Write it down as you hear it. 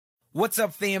What's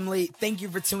up, family? Thank you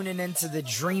for tuning in to the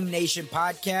Dream Nation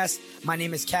podcast. My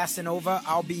name is Casanova.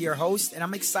 I'll be your host, and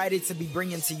I'm excited to be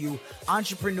bringing to you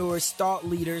entrepreneurs, thought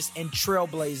leaders, and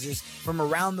trailblazers from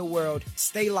around the world.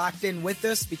 Stay locked in with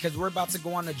us because we're about to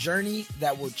go on a journey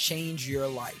that will change your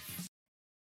life.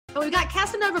 Well, we've got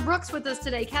Casanova Brooks with us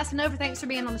today. Casanova, thanks for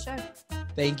being on the show.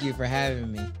 Thank you for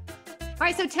having me. All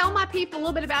right, so tell my people a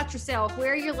little bit about yourself,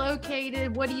 where you're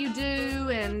located, what do you do,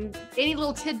 and any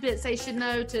little tidbits they should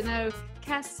know to know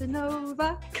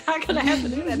Casanova. I'm going to have to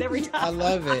do that every time. I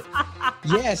love it.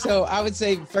 Yeah, so I would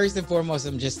say first and foremost,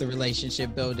 I'm just a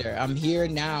relationship builder. I'm here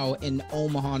now in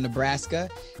Omaha, Nebraska,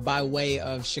 by way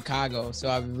of Chicago. So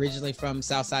I'm originally from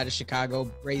south side of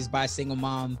Chicago, raised by a single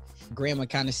mom. Grandma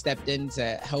kind of stepped in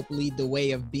to help lead the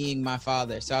way of being my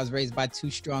father. So I was raised by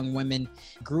two strong women,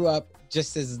 grew up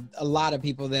just as a lot of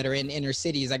people that are in inner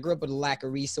cities. I grew up with a lack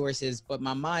of resources, but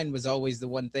my mind was always the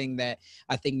one thing that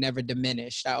I think never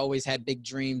diminished. I always had big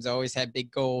dreams. I always had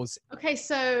big goals. Okay,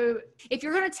 so if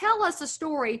you're going to tell us a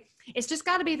story, it's just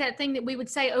got to be that thing that we would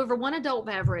say over one adult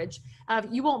beverage.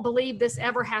 You won't believe this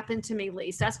ever happened to me,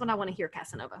 Lise. That's what I want to hear,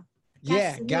 Casanova.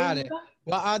 Yeah, got it.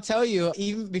 Well, I'll tell you,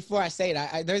 even before I say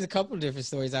it, there's a couple of different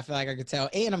stories I feel like I could tell.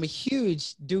 And I'm a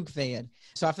huge Duke fan.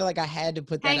 So I feel like I had to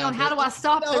put that Hang on, how do I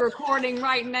stop the recording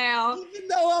right now? Even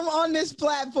though I'm on this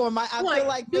platform, I feel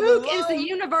like Duke is the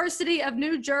University of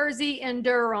New Jersey in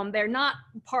Durham. They're not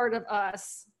part of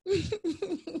us.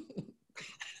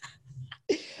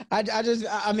 I've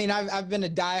been a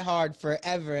diehard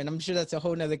forever, and I'm sure that's a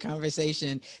whole nother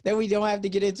conversation that we don't have to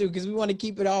get into because we want to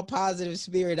keep it all positive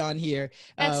spirit on here.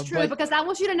 That's true, because I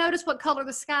want you to notice what color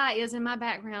the sky is in my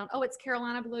background. Oh, it's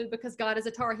Carolina blue because God is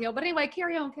a Tar Heel. But anyway,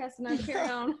 carry on, Casanova, carry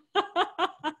on.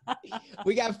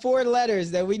 We got 4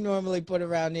 letters that we normally put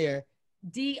around here.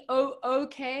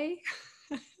 DOOK?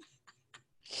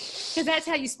 Because that's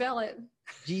how you spell it.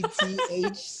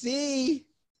 GTHC.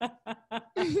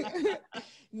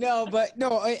 No,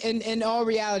 in all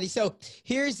reality. So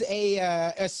here's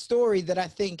a story that I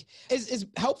think is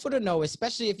helpful to know,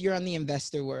 especially if you're in the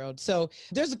investor world. So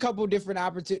there's a couple different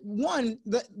opportunities. One,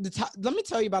 let me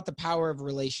tell you about the power of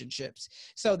relationships.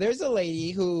 So there's a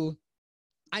lady who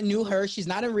I knew her. She's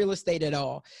not in real estate at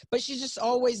all, but she's just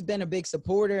always been a big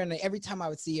supporter. And every time I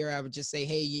would see her, I would just say,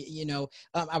 hey,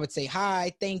 I would say,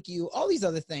 hi, thank you, all these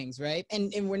other things. Right.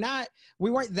 And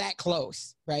we weren't that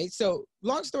close. Right. So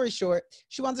long story short,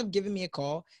 she winds up giving me a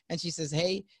call and she says,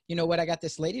 hey, you know what? I got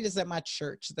this lady that's at my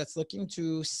church that's looking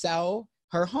to sell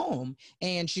her home,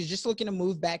 and she's just looking to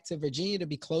move back to Virginia to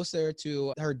be closer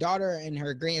to her daughter and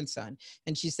her grandson.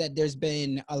 And she said there's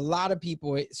been a lot of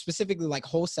people, specifically like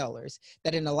wholesalers,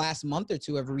 that in the last month or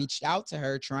two have reached out to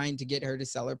her trying to get her to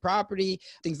sell her property,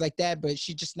 things like that, but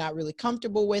she's just not really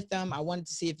comfortable with them. I wanted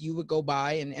to see if you would go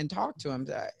by and talk to him.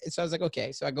 So I was like,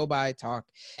 okay. So I go by, talk,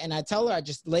 and I tell her, I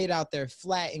just lay it out there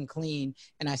flat and clean.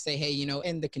 And I say, hey,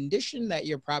 in the condition that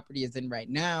your property is in right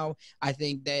now, I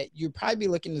think that you'd probably be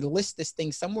looking to list this thing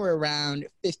somewhere around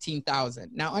 $15,000.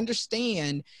 Now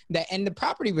understand that, and the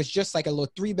property was just like a little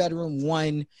 3-bedroom,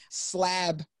 1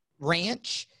 slab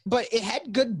ranch, but it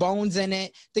had good bones in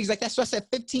it, things like that. So I said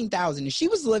 15,000, and she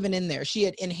was living in there. She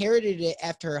had inherited it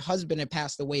after her husband had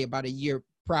passed away about a year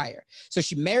prior. So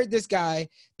she married this guy.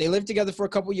 They lived together for a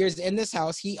couple years in this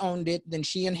house. He owned it. Then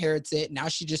she inherits it. Now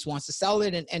she just wants to sell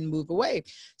it and move away.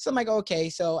 So I'm like,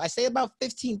 okay. So I say about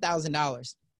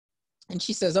 $15,000. And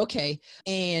she says, okay.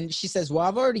 And she says, well,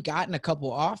 I've already gotten a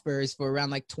couple offers for around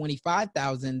like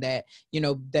 25,000 that,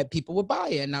 that people would buy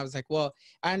it. And I was like, well,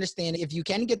 I understand if you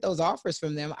can get those offers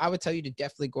from them, I would tell you to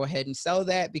definitely go ahead and sell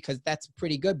that because that's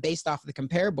pretty good based off of the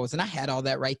comparables. And I had all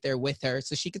that right there with her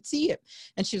so she could see it.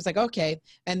 And she was like, okay.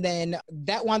 And then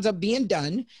that winds up being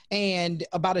done. And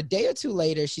about a day or two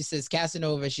later, she says,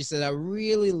 Casanova, she said, I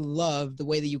really love the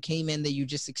way that you came in, that you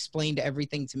just explained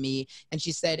everything to me. And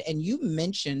she said, and you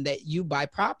mentioned that you buy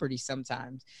property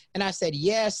sometimes. And I said,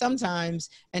 yeah, sometimes.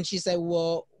 And she said,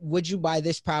 well, would you buy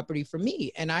this property for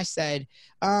me? And I said,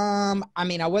 I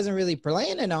wasn't really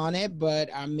planning on it, but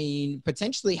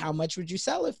potentially how much would you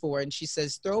sell it for? And she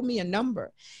says, throw me a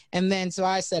number. And then, so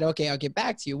I said, okay, I'll get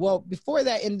back to you. Well, before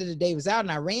that end of the day was out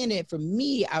and I ran it, for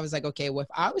me, I was like, okay, well,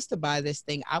 if I was to buy this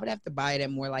thing, I would have to buy it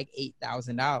at more like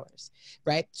 $8,000,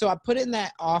 right? So I put in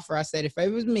that offer. I said, if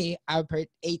it was me, I would pay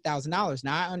 $8,000.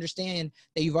 Now I understand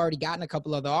that you've already gotten a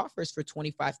couple other offers for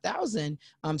 $25,000.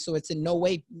 So it's in no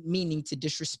way meaning to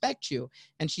disrespect you.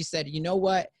 And she said, you know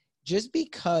what? just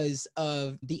because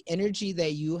of the energy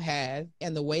that you have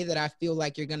and the way that I feel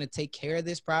like you're going to take care of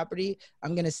this property,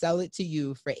 I'm going to sell it to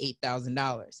you for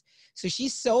 $8,000. So she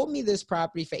sold me this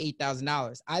property for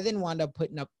 $8,000. I then wound up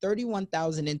putting up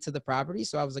 $31,000 into the property.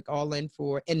 So I was like all in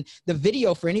for, and the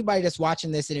video for anybody that's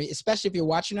watching this, and especially if you're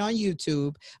watching on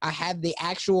YouTube, I have the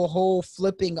actual whole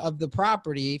flipping of the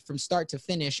property from start to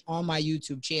finish on my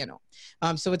YouTube channel.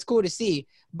 So it's cool to see.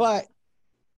 But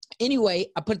anyway,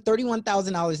 I put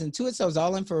 $31,000 into it. So I was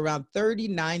all in for around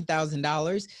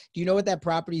 $39,000. Do you know what that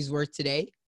property is worth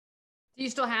today? Do you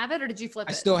still have it or did you flip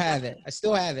it? I still have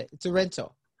it. It's a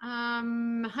rental.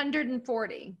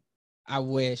 140. I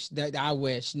wish.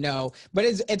 No, but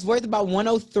it's worth about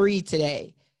 103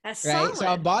 today. That's right. solid. So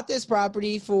I bought this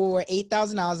property for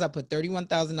 $8,000. I put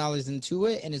 $31,000 into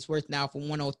it, and it's worth now for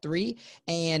 103.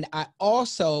 And I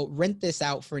also rent this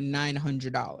out for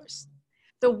 $900.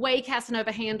 The way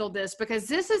Casanova handled this, because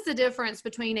this is the difference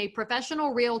between a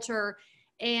professional realtor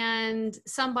and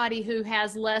somebody who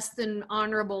has less than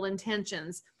honorable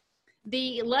intentions.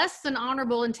 The less than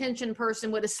honorable intention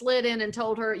person would have slid in and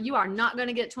told her, you are not going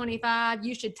to get 25.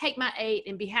 You should take my 8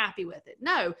 and be happy with it.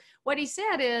 No, what he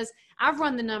said is, I've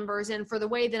run the numbers, and for the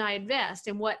way that I invest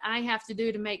and what I have to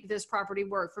do to make this property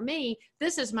work for me,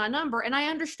 this is my number. And I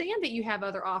understand that you have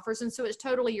other offers. And so it's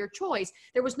totally your choice.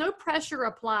 There was no pressure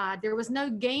applied. There was no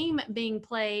game being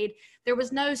played. There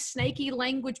was no snaky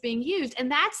language being used. And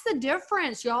that's the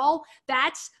difference, y'all.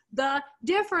 That's the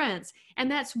difference. And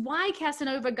that's why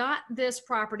Casanova got this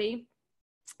property.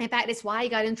 In fact, it's why he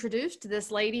got introduced to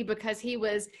this lady, because he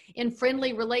was in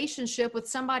friendly relationship with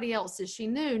somebody else that she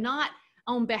knew, not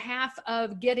on behalf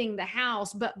of getting the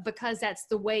house, but because that's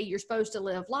the way you're supposed to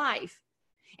live life.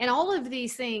 And all of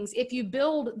these things, if you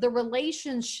build the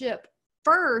relationship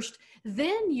first,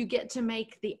 then you get to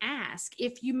make the ask.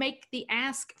 If you make the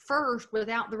ask first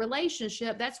without the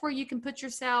relationship, that's where you can put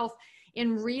yourself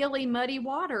in really muddy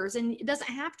waters. And it doesn't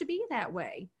have to be that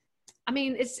way. I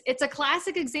mean, it's a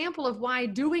classic example of why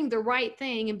doing the right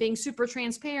thing and being super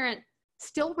transparent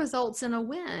still results in a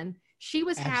win. She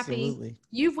was Absolutely. happy.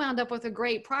 You've wound up with a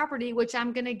great property, which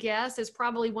I'm going to guess is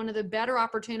probably one of the better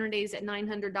opportunities at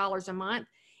 $900 a month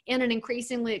in an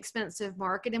increasingly expensive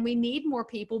market. And we need more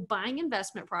people buying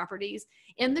investment properties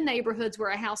in the neighborhoods where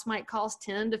a house might cost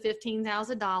 $10,000 to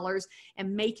 $15,000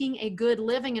 and making a good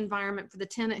living environment for the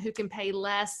tenant who can pay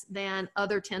less than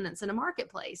other tenants in a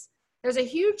marketplace. There's a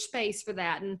huge space for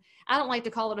that. And I don't like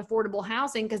to call it affordable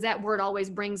housing because that word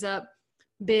always brings up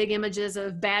big images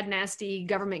of bad, nasty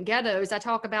government ghettos. I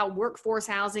talk about workforce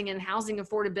housing and housing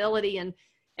affordability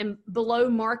and below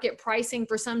market pricing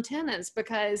for some tenants,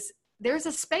 because there's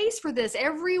a space for this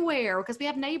everywhere because we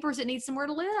have neighbors that need somewhere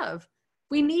to live.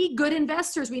 We need good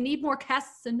investors. We need more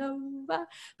Casanova,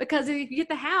 because if you get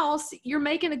the house, you're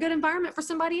making a good environment for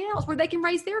somebody else where they can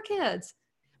raise their kids,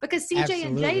 because CJ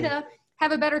Absolutely. and Jada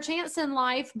have a better chance in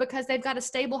life because they've got a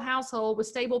stable household with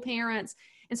stable parents.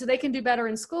 And so they can do better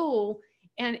in school.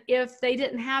 And if they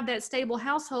didn't have that stable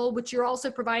household, which you're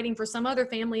also providing for some other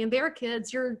family and their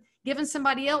kids, you're giving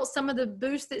somebody else some of the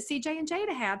boost that CJ and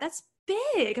Jada have. That's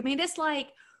big. I mean, it's like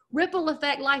ripple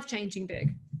effect, life-changing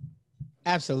big.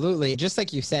 Absolutely. Just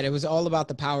like you said, it was all about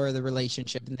the power of the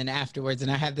relationship. And then afterwards, and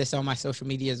I have this on my social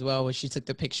media as well, where she took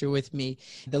the picture with me,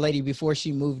 the lady before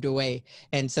she moved away.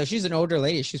 And so she's an older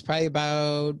lady. She's probably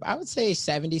about, I would say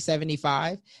 70,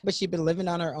 75, but she'd been living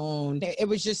on her own. It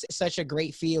was just such a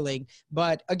great feeling.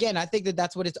 But again, I think that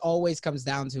that's what it always comes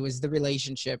down to, is the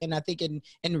relationship. And I think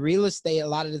in real estate, a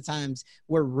lot of the times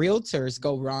where realtors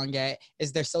go wrong at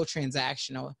is they're so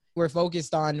transactional. We're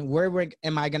focused on where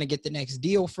am I going to get the next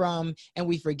deal from? And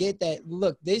we forget that,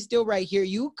 look, this deal right here,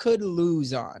 you could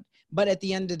lose on. But at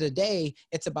the end of the day,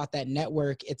 it's about that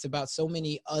network. It's about so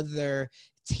many other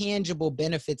tangible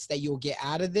benefits that you'll get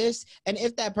out of this. And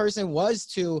if that person was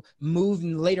to move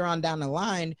later on down the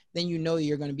line, then you know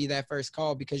you're going to be that first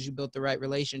call because you built the right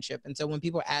relationship. And so when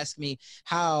people ask me,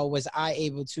 how was I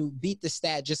able to beat the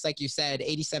stat, just like you said,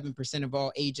 87% of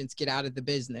all agents get out of the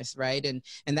business, right? And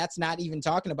that's not even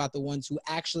talking about the ones who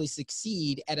actually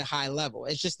succeed at a high level.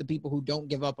 It's just the people who don't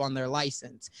give up on their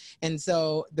license. And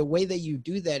so the way that you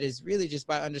do that is really just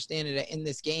by understanding that in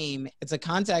this game, it's a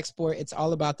contact sport. It's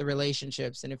all about the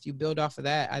relationships. And if you build off of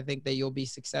that, I think that you'll be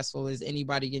successful as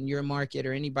anybody in your market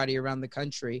or anybody around the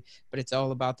country, but it's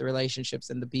all about the relationships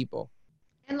and the people.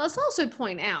 And let's also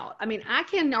point out, I mean, I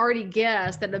can already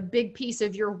guess that a big piece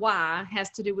of your why has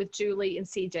to do with Julie and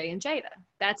CJ and Jada.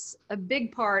 That's a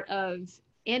big part of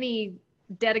any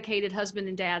dedicated husband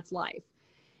and dad's life.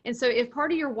 And so if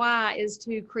part of your why is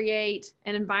to create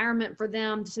an environment for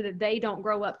them so that they don't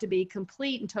grow up to be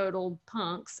complete and total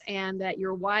punks, and that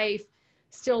your wife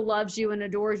still loves you and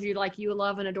adores you like you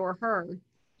love and adore her.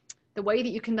 The way that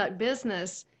you conduct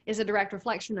business is a direct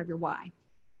reflection of your why.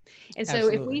 And so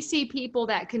if we see people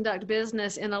that conduct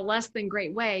business in a less than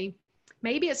great way,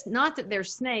 maybe it's not that they're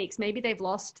snakes, maybe they've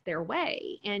lost their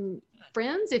way. And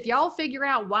friends, if y'all figure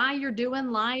out why you're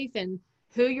doing life and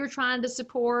who you're trying to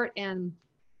support and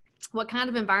what kind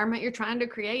of environment you're trying to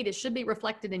create, it should be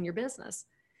reflected in your business.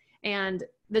 And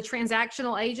the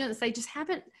transactional agents, they just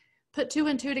haven't put two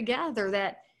and two together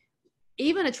that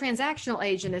even a transactional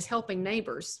agent is helping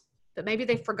neighbors, but maybe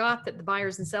they forgot that the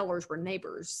buyers and sellers were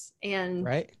neighbors. And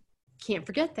can't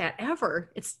forget that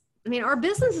ever. Our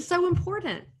business is so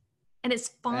important, and it's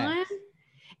fun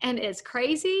and it's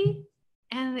crazy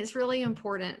and it's really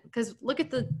important, because look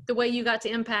at the way you got to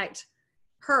impact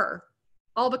her,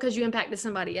 all because you impacted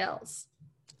somebody else.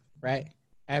 Right.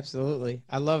 Absolutely.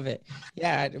 I love it.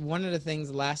 Yeah. One of the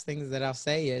last things that I'll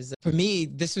say is, for me,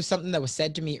 this was something that was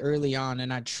said to me early on,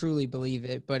 and I truly believe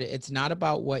it, but it's not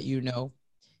about what you know.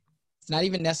 It's not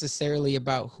even necessarily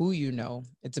about who you know.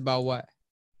 It's about what?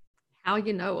 How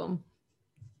you know them.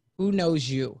 Who knows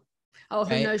you? Oh,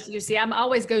 who knows you? See, I'm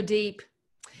always go deep.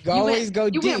 Go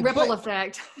deep. You went ripple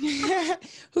effect.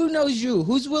 Who knows you?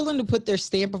 Who's willing to put their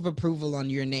stamp of approval on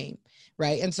your name?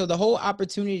 Right. And so the whole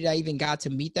opportunity that I even got to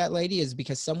meet that lady is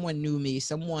because someone knew me,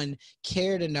 someone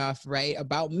cared enough, right,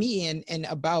 about me and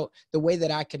about the way that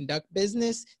I conduct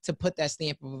business to put that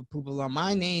stamp of approval on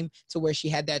my name, to where she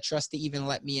had that trust to even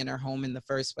let me in her home in the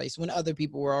first place, when other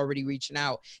people were already reaching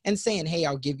out and saying, hey,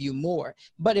 I'll give you more.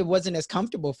 But it wasn't as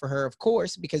comfortable for her, of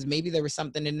course, because maybe there was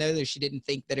something in there that she didn't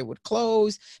think that it would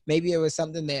close. Maybe it was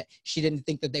something that she didn't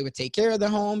think that they would take care of the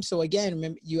home. So again,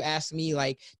 remember, you asked me,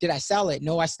 like, did I sell it?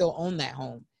 No, I still own that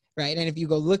home. Right. And if you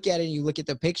go look at it and you look at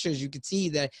the pictures, you could see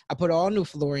that I put all new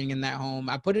flooring in that home.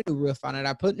 I put a new roof on it.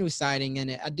 I put new siding in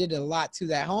it. I did a lot to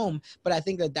that home. But I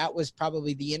think that was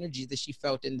probably the energy that she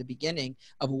felt in the beginning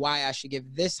of why I should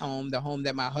give this home, the home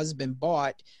that my husband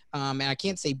bought. And I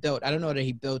can't say built. I don't know that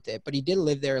he built it, but he did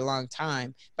live there a long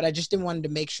time. But I just didn't want to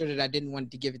make sure that I didn't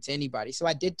want to give it to anybody. So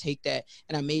I did take that,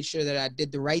 and I made sure that I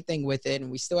did the right thing with it.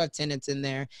 And we still have tenants in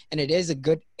there, and it is a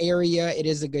good area. It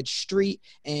is a good street.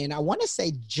 And I want to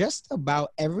say just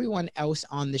about everyone else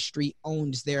on the street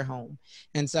owns their home.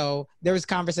 And so there was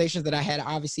conversations that I had,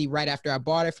 obviously, right after I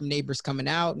bought it, from neighbors coming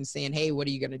out and saying, hey, what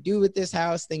are you going to do with this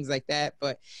house? Things like that.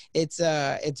 But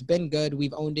it's been good.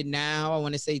 We've owned it now, I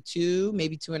want to say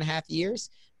maybe 2.5 years.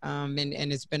 And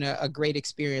it's been a great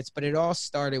experience, but it all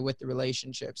started with the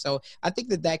relationship. So I think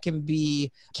that can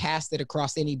be casted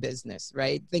across any business,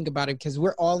 right? Think about it, because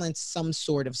we're all in some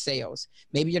sort of sales.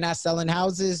 Maybe you're not selling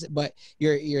houses, but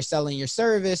you're selling your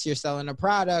service, you're selling a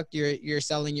product, you're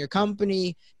selling your company.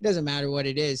 It doesn't matter what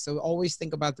it is. So always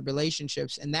think about the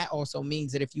relationships. And that also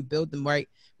means that if you build the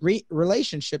right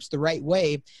relationships the right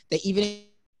way, that even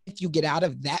if you get out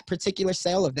of that particular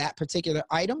sale of that particular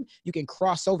item, you can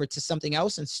cross over to something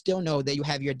else and still know that you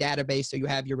have your database or you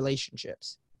have your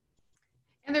relationships.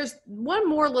 And there's one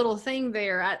more little thing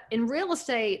there. In real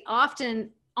estate,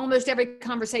 often almost every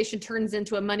conversation turns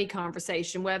into a money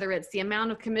conversation, whether it's the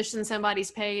amount of commission somebody's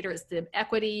paid or it's the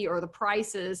equity or the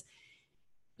prices.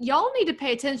 Y'all need to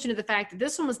pay attention to the fact that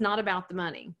this one was not about the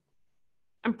money.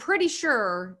 I'm pretty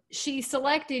sure she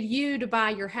selected you to buy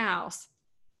your house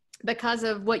because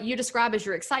of what you describe as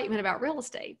your excitement about real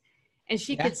estate. And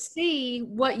she could see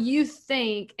what you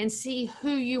think and see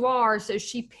who you are. So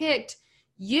she picked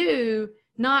you,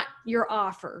 not your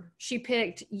offer. She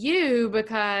picked you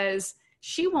because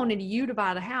she wanted you to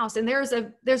buy the house. And there's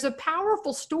a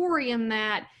powerful story in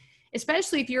that,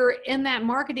 especially if you're in that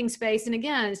marketing space. And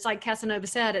again, it's like Casanova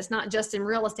said, it's not just in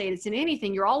real estate, it's in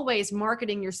anything. You're always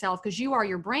marketing yourself because you are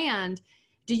your brand.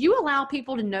 Do you allow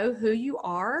people to know who you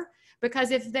are?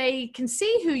 Because if they can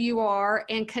see who you are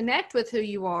and connect with who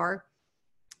you are,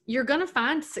 you're going to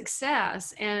find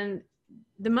success, and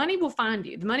the money will find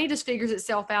you. The money just figures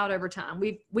itself out over time.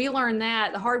 We learned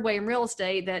that the hard way in real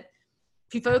estate, that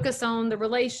if you focus on the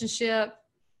relationship,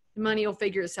 the money will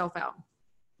figure itself out.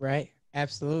 Right.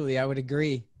 Absolutely. I would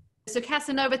agree. So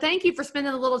Casanova, thank you for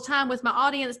spending a little time with my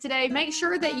audience today. Make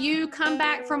sure that you come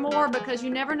back for more, because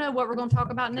you never know what we're going to talk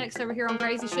about next over here on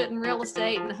Crazy Shit in Real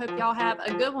Estate. And I hope y'all have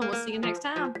a good one. We'll see you next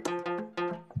time.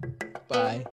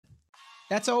 Bye.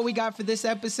 That's all we got for this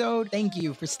episode. Thank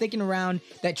you for sticking around.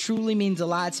 That truly means a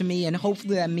lot to me, and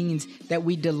hopefully that means that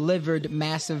we delivered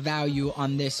massive value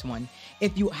on this one.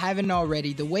 If you haven't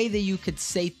already, the way that you could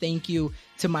say thank you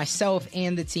to myself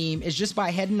and the team is just by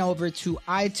heading over to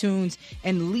iTunes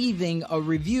and leaving a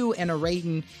review and a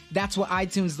rating. That's what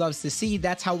iTunes loves to see.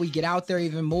 That's how we get out there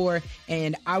even more.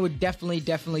 And I would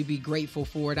definitely be grateful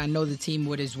for it. I know the team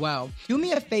would as well. Do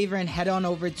me a favor and head on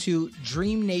over to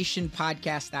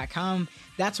DreamNationPodcast.com.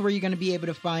 That's where you're going to be able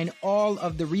to find all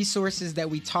of the resources that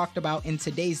we talked about in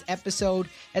today's episode,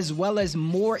 as well as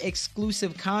more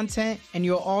exclusive content. And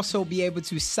you'll also be able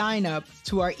to sign up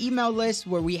to our email list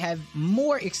where we have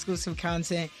more exclusive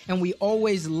content. And we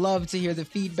always love to hear the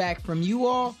feedback from you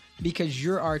all because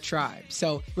you're our tribe.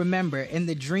 So remember, in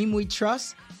the dream we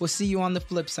trust, we'll see you on the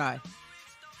flip side.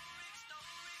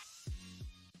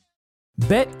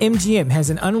 BetMGM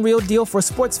has an unreal deal for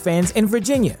sports fans in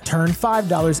Virginia. Turn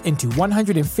 $5 into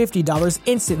 $150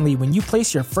 instantly when you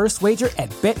place your first wager at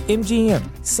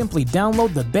BetMGM. Simply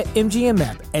download the BetMGM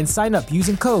app and sign up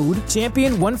using code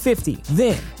Champion150.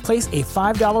 Then, place a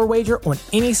 $5 wager on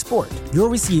any sport. You'll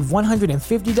receive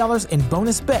 $150 in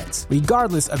bonus bets,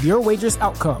 regardless of your wager's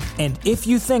outcome. And if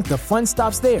you think the fun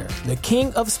stops there, the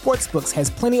King of Sportsbooks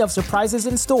has plenty of surprises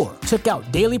in store. Check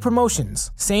out daily promotions,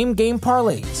 same-game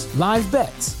parlays, live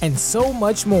bets, and so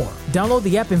much more. Download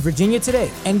the app in Virginia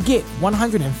today and get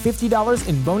 $150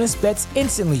 in bonus bets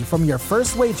instantly from your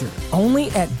first wager. Only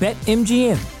at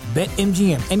BetMGM.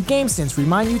 BetMGM and GameSense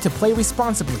remind you to play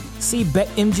responsibly. See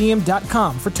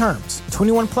BetMGM.com for terms.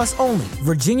 21 plus only.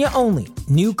 Virginia only.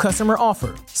 New customer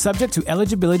offer. Subject to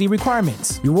eligibility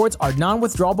requirements. Rewards are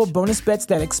non-withdrawable bonus bets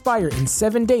that expire in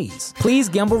 7 days. Please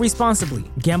gamble responsibly.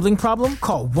 Gambling problem?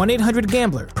 Call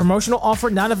 1-800-GAMBLER. Promotional offer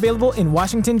not available in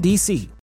Washington, D.C.